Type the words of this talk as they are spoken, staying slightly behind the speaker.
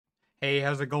Hey,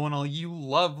 how's it going, all you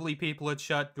lovely people at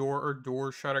Shut Door or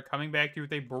Doorshutter, coming back to you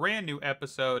with a brand new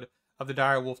episode of the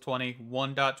Direwolf20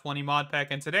 1.20 mod pack,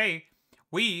 and today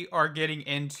we are getting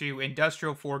into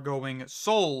Industrial Foregoing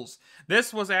Souls.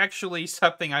 This was actually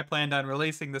something I planned on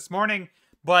releasing this morning,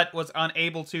 but was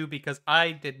unable to because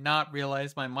I did not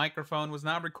realize my microphone was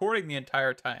not recording the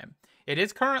entire time. It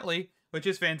is currently, which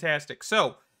is fantastic.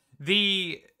 So,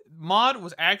 the mod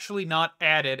was actually not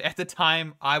added at the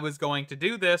time I was going to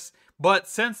do this, but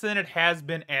since then it has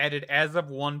been added as of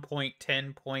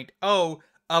 1.10.0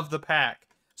 of the pack.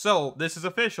 So this is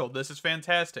official. This is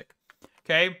fantastic.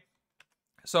 Okay?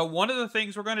 So one of the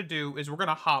things we're going to do is we're going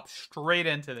to hop straight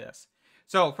into this.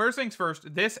 So first things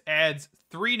first, this adds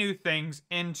 3 new things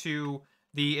into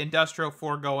the Industrial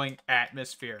Foregoing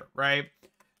atmosphere, right?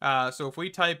 So if we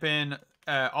type in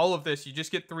all of this, you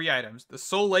just get 3 items. The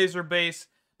Soul Laser Base,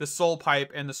 the Soul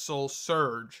Pipe, and the Soul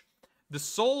Surge. The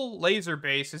Soul Laser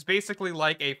Base is basically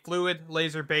like a fluid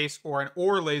laser base or an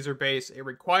ore laser base. It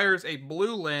requires a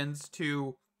blue lens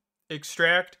to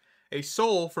extract a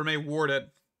soul from a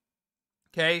warden.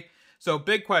 Okay, so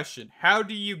big question. How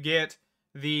do you get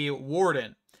the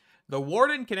warden? The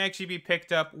warden can actually be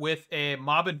picked up with a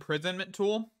mob imprisonment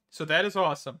tool. So that is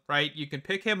awesome, right? You can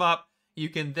pick him up. You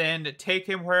can then take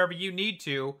him wherever you need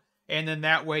to. And then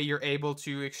that way you're able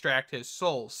to extract his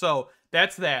soul. So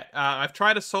that's that. I've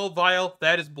tried a soul vial.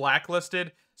 That is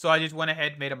blacklisted. So I just went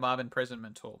ahead and made a mob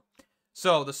imprisonment tool.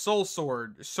 So the soul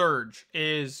surge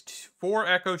is 4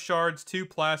 echo shards, 2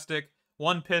 plastic,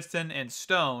 1 piston, and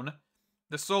stone.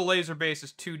 The soul laser base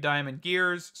is 2 diamond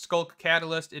gears, skulk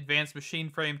catalyst, advanced machine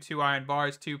frame, 2 iron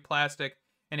bars, 2 plastic,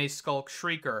 and a skulk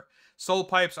shrieker. Soul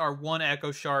pipes are 1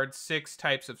 echo shard, 6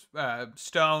 types of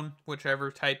stone,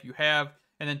 whichever type you have,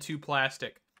 and then 2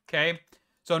 plastic. Okay,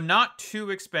 so not too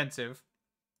expensive.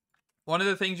 One of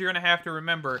the things you're going to have to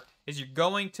remember is you're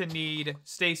going to need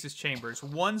stasis chambers.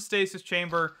 1 stasis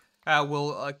chamber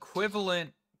will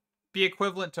be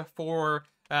equivalent to 4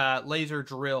 laser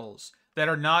drills that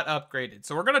are not upgraded.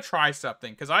 So we're going to try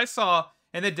something, because I saw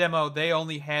in the demo they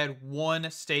only had 1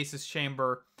 stasis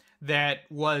chamber that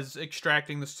was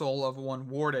extracting the soul of 1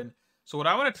 warden. So what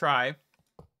I want to try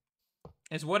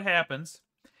is what happens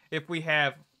if we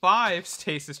have 5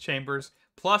 stasis chambers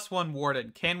plus 1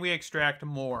 warden. Can we extract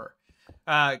more?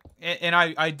 And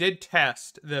I did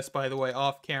test this, by the way,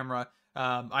 off camera.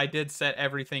 I did set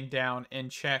everything down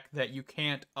and check that you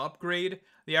can't upgrade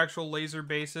the actual laser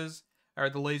bases, or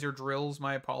the laser drills,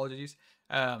 my apologies.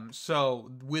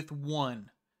 So with 1,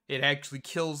 it actually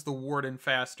kills the warden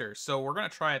faster. So we're going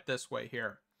to try it this way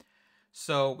here.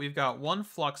 So we've got 1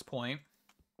 flux point.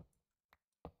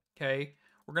 Okay.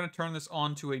 We're going to turn this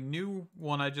on to a new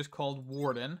one I just called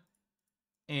Warden.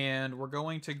 And we're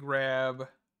going to grab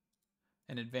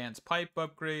an advanced pipe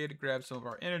upgrade, grab some of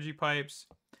our energy pipes,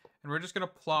 and we're just going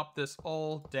to plop this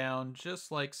all down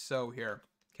just like so here.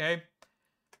 Okay?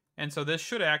 And so this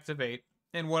should activate.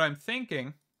 And what I'm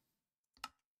thinking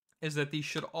is that these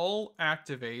should all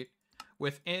activate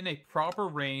within a proper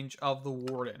range of the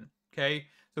Warden. Okay?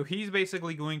 So he's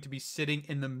basically going to be sitting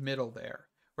in the middle there,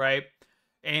 right?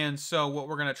 And so what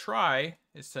we're going to try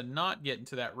is to not get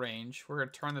into that range. We're going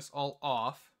to turn this all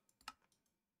off.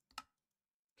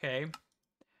 Okay.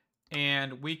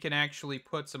 And we can actually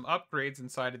put some upgrades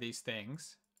inside of these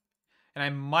things. And I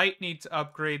might need to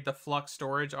upgrade the flux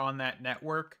storage on that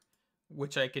network,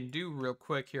 which I can do real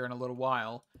quick here in a little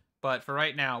while. But for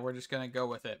right now, we're just going to go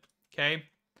with it. Okay.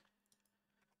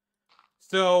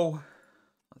 So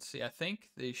let's see. I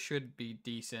think they should be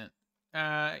decent.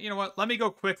 You know what? Let me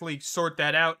go quickly sort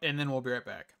that out, and then we'll be right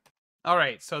back.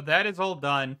 Alright, so that is all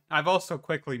done. I've also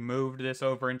quickly moved this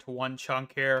over into 1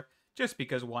 chunk here, just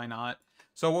because why not?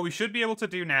 So what we should be able to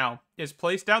do now is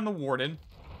place down the warden.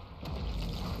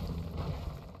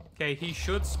 Okay, he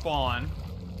should spawn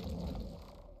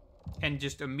and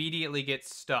just immediately get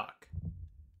stuck,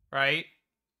 right?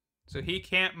 So he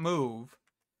can't move,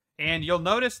 and you'll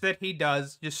notice that he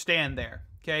does just stand there.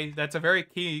 Okay, that's a very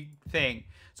key thing.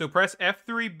 So press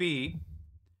F3B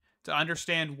to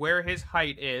understand where his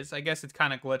height is. I guess it's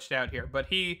kind of glitched out here, but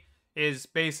he is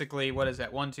basically, what is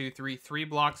that? 1, 2, 3, 3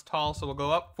 blocks tall. So we'll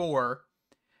go up 4,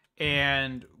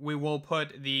 and we will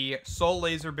put the soul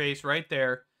laser base right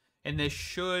there, and this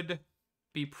should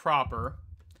be proper.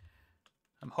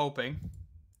 I'm hoping.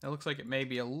 It looks like it may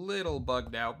be a little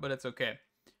bugged out, but it's okay.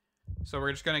 So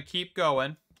we're just going to keep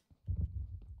going.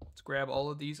 Let's grab all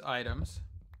of these items.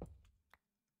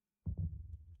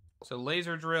 So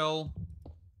laser drill,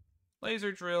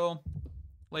 laser drill,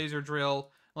 laser drill.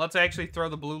 Let's actually throw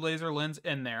the blue laser lens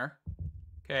in there.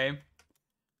 Okay.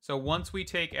 So once we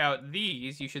take out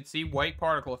these, you should see white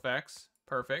particle effects.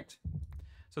 Perfect.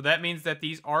 So that means that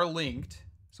these are linked.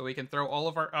 So we can throw all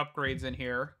of our upgrades in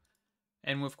here.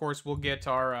 And of course, we'll get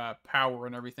our power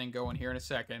and everything going here in a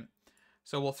second.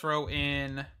 So we'll throw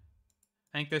in, I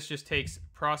think this just takes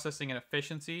processing and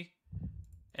efficiency.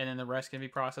 And then the rest can be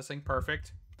processing.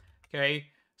 Perfect. Okay.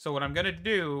 So what I'm going to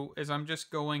do is I'm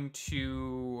just going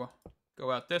to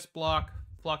go out this block,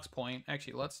 flux point.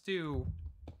 Actually, let's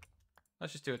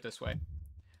just do it this way.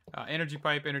 Energy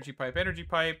pipe, energy pipe, energy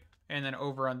pipe. And then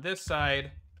over on this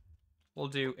side, we'll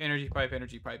do energy pipe,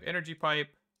 energy pipe, energy pipe.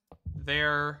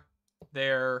 There,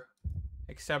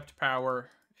 accept power,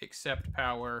 accept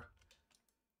power.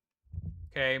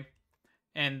 Okay.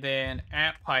 And then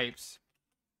at pipes,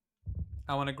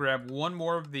 I want to grab one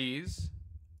more of these.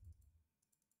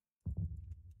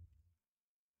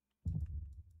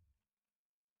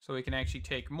 So we can actually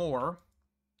take more.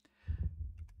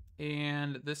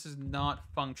 And this is not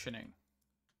functioning.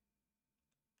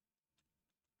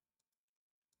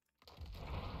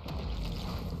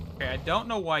 Okay, I don't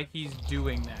know why he's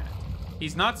doing that.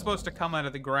 He's not supposed to come out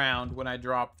of the ground when I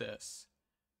drop this.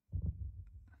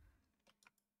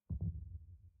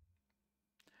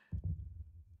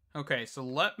 Okay, so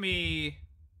let me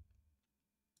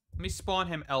spawn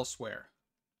him elsewhere.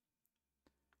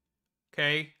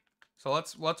 Okay, so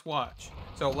let's watch.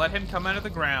 So let him come out of the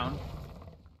ground.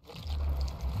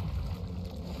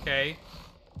 Okay,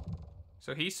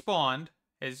 so he spawned.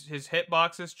 His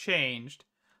hitbox has changed.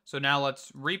 So now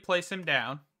let's replace him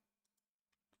down.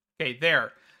 Okay,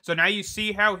 there. So now you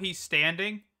see how he's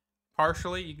standing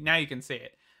partially. Now you can see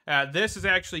it. This is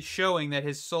actually showing that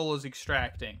his soul is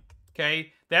extracting.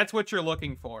 Okay, that's what you're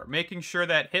looking for. Making sure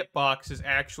that hitbox is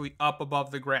actually up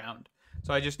above the ground.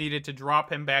 So I just needed to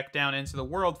drop him back down into the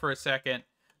world for a second,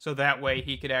 so that way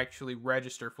he could actually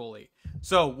register fully.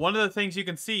 So one of the things you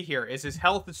can see here is his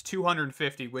health is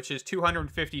 250, which is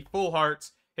 250 full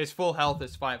hearts. His full health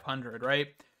is 500, right?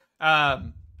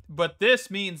 But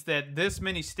this means that this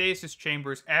many stasis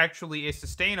chambers actually is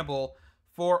sustainable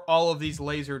for all of these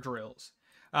laser drills.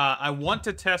 I want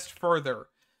to test further,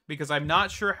 because I'm not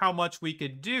sure how much we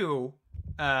could do,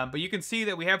 but you can see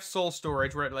that we have soul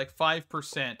storage. We're at like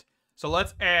 5%. So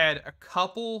let's add a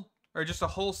couple, or just a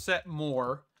whole set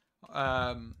more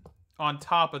on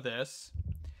top of this,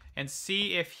 and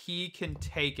see if he can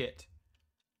take it.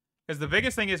 Because the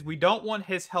biggest thing is we don't want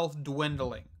his health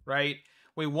dwindling, right?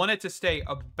 We want it to stay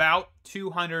about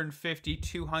 250,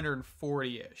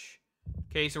 240-ish.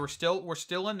 Okay, so we're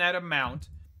still in that amount.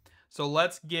 So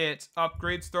let's get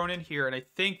upgrades thrown in here, and I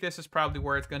think this is probably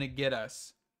where it's going to get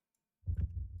us.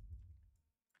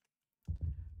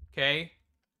 Okay.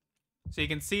 So you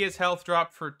can see his health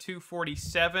dropped for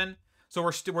 247.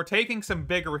 So we're taking some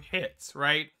bigger hits,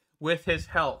 right, with his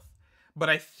health. But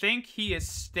I think he is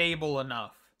stable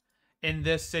enough in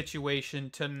this situation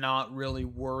to not really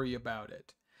worry about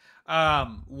it.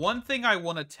 One thing I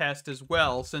want to test as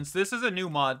well, since this is a new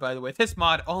mod, by the way, this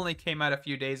mod only came out a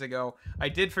few days ago. I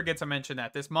did forget to mention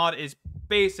that. This mod is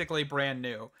basically brand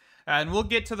new. And we'll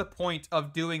get to the point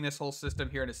of doing this whole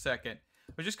system here in a second.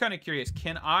 I'm just kind of curious,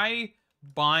 can I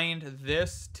bind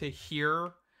this to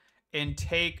here and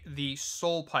take the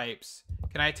soul pipes?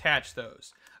 Can I attach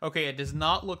those? Okay, it does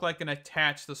not look like I can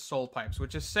attach the soul pipes,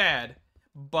 which is sad,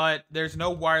 but there's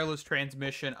no wireless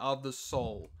transmission of the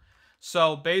soul.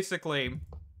 So basically,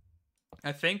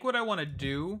 I think what I want to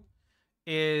do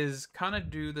is kind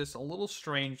of do this a little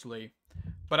strangely,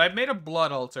 but I've made a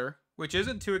blood altar, which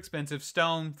isn't too expensive,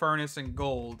 stone, furnace, and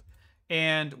gold,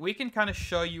 and we can kind of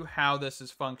show you how this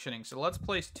is functioning. So let's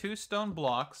place 2 stone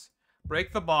blocks,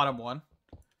 break the bottom one,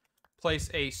 place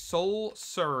a soul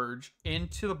surge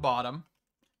into the bottom,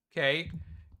 okay,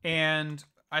 and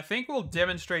I think we'll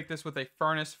demonstrate this with a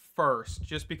furnace first,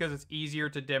 just because it's easier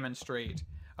to demonstrate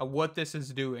what this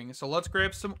is doing. So let's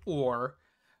grab some ore.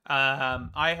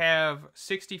 I have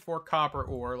 64 copper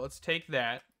ore. Let's take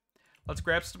that. Let's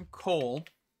grab some coal.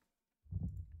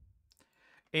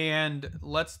 And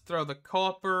let's throw the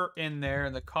copper in there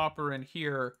and the copper in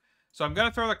here. So I'm going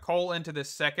to throw the coal into this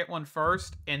second one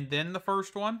first and then the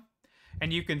first one.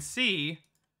 And you can see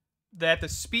that the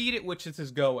speed at which this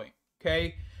is going,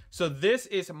 okay? So this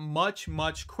is much,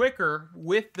 much quicker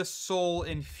with the soul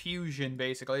infusion,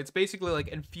 basically. It's basically like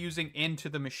infusing into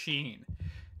the machine.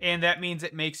 And that means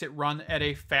it makes it run at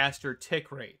a faster tick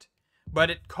rate. But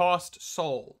it costs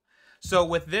soul. So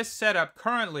with this setup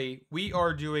currently, we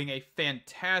are doing a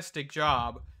fantastic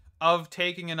job of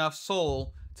taking enough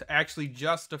soul to actually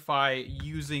justify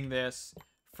using this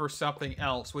for something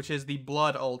else, which is the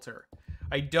blood altar.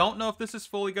 I don't know if this is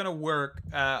fully going to work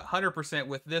 100%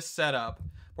 with this setup,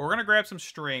 But we're going to grab some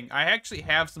string. I actually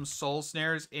have some soul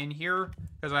snares in here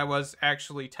because I was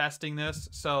actually testing this.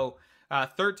 So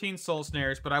 13 soul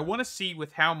snares, but I want to see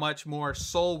with how much more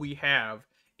soul we have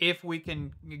if we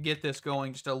can get this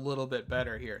going just a little bit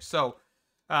better here. So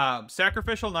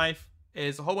sacrificial knife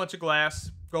is a whole bunch of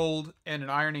glass, gold, and an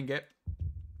iron ingot.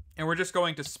 And we're just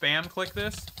going to spam click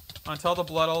this until the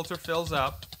blood altar fills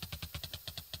up.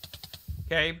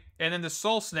 Okay, and then the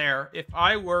soul snare, if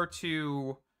I were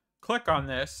to click on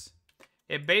this,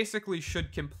 it basically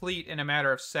should complete in a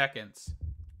matter of seconds.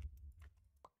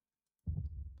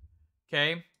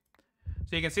 Okay,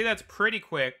 so you can see that's pretty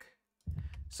quick.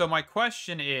 So my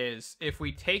question is, if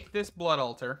we take this blood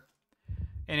altar,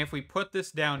 and if we put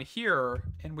this down here,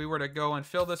 and we were to go and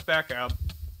fill this back up,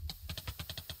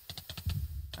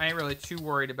 I ain't really too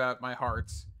worried about my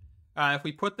hearts. If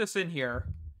we put this in here,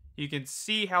 you can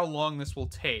see how long this will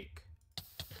take.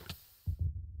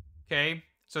 Okay,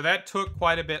 so that took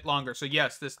quite a bit longer. So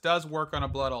yes, this does work on a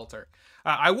blood altar.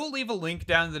 I will leave a link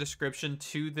down in the description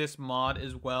to this mod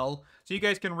as well, so you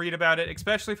guys can read about it,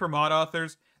 especially for mod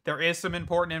authors. There is some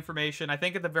important information. I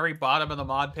think at the very bottom of the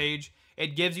mod page,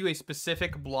 it gives you a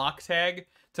specific block tag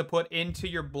to put into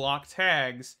your block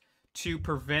tags to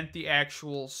prevent the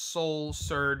actual soul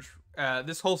surge,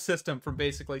 this whole system from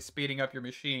basically speeding up your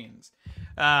machines.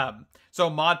 So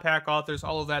Modpack authors,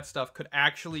 all of that stuff could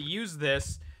actually use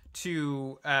this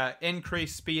to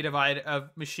increase speed of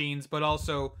machines, but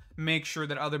also make sure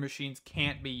that other machines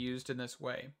can't be used in this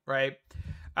way, right?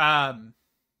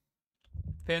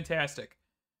 Fantastic.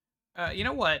 You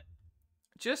know what?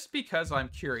 Just because I'm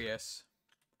curious,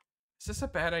 is this a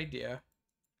bad idea?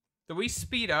 Do we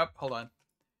speed up? Hold on.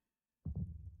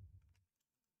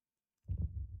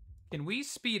 Can we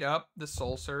speed up the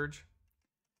soul surge?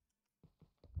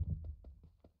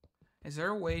 Is there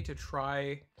a way to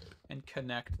try and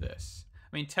connect this?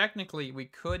 I mean, technically, we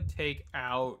could take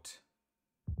out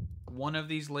one of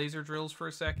these laser drills for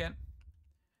a second,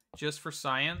 just for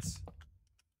science.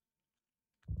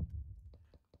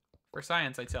 For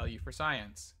science, I tell you, for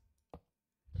science.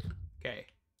 Okay,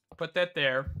 put that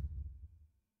there.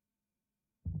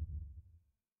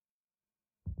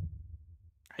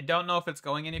 I don't know if it's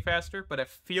going any faster, but it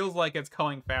feels like it's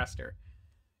going faster.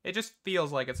 It just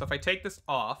feels like it. So if I take this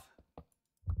off,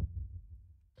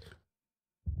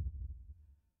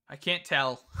 I can't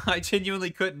tell. I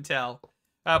genuinely couldn't tell.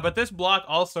 But this block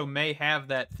also may have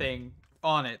that thing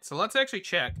on it. So let's actually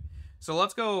check. So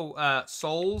let's go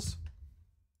souls.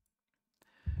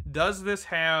 Does this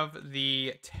have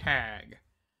the tag?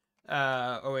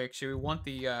 Oh, actually, we want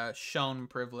the shown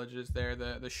privileges there,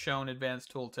 the shown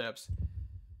advanced tooltips.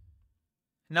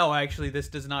 No, actually, this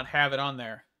does not have it on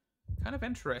there. Kind of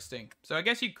interesting. So I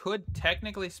guess you could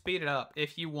technically speed it up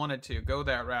if you wanted to go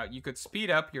that route. You could speed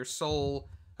up your soul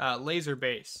laser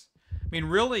base. I mean,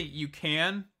 really, you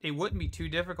can. It wouldn't be too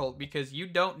difficult because you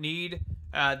don't need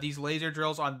these laser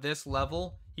drills on this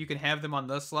level. You can have them on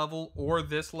this level or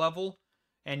this level,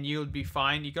 and you would be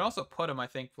fine. You can also put them, I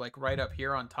think, like right up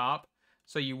here on top.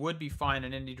 So you would be fine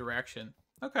in any direction.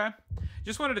 Okay.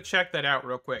 Just wanted to check that out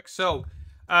real quick. So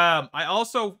I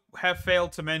also have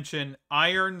failed to mention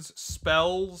Iron's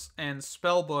spells and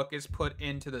spellbook is put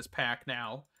into this pack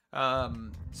now.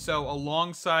 So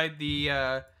alongside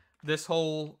the this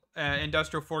whole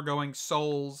Industrial Foregoing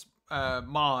Souls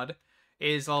mod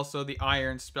is also the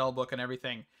Iron spellbook and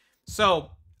everything.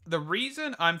 So the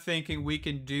reason I'm thinking we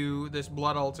can do this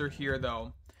blood altar here,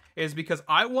 though, is because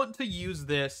I want to use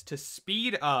this to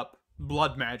speed up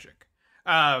blood magic.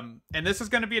 And this is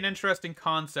going to be an interesting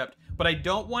concept, but I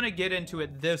don't want to get into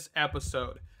it this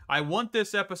episode. I want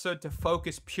this episode to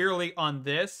focus purely on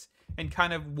this and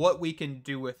kind of what we can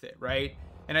do with it, right?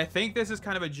 And I think this is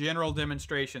kind of a general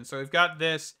demonstration. So we've got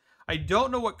this. I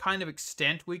don't know what kind of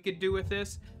extent we could do with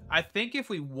this. I think if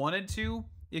we wanted to,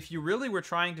 if you really were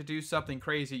trying to do something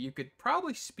crazy, you could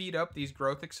probably speed up these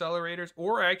growth accelerators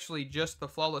or actually just the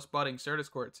flawless budding Certus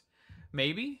quartz.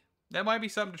 Maybe? That might be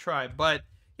something to try, but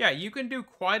yeah, you can do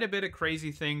quite a bit of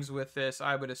crazy things with this,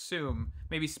 I would assume.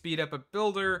 Maybe speed up a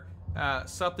builder,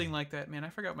 something like that. Man, I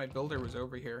forgot my builder was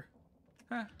over here.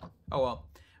 Huh. Oh well.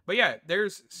 But yeah,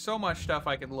 there's so much stuff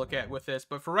I could look at with this.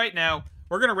 But for right now,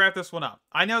 we're going to wrap this one up.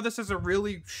 I know this is a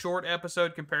really short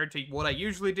episode compared to what I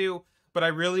usually do, but I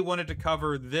really wanted to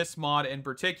cover this mod in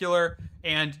particular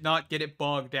and not get it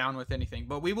bogged down with anything.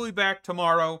 But we will be back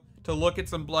tomorrow to look at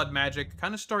some blood magic,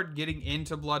 kind of start getting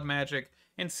into blood magic,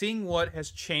 and seeing what has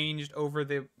changed over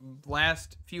the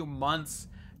last few months,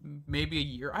 maybe a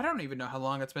year. I don't even know how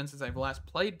long it's been since I've last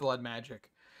played blood magic.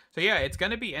 So yeah, it's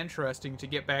going to be interesting to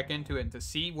get back into it and to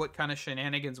see what kind of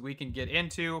shenanigans we can get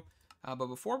into. But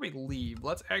before we leave,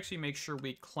 let's actually make sure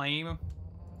we claim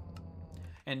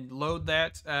and load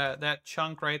that that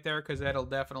chunk right there, because that'll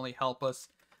definitely help us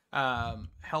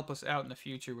out in the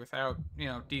future without, you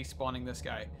know, despawning this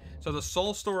guy. So the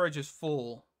soul storage is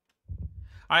full.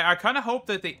 I kind of hope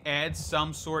that they add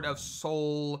some sort of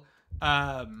soul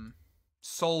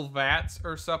vats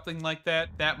or something like that.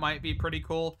 That might be pretty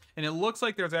cool. And it looks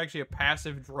like there's actually a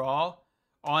passive draw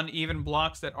on even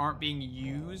blocks that aren't being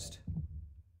used.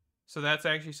 So that's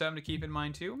actually something to keep in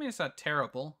mind too. I mean, it's not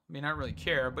terrible. I mean, I don't really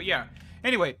care. But yeah.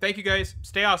 Anyway, thank you guys.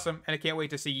 Stay awesome. And I can't wait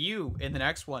to see you in the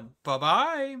next one.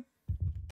 Bye-bye.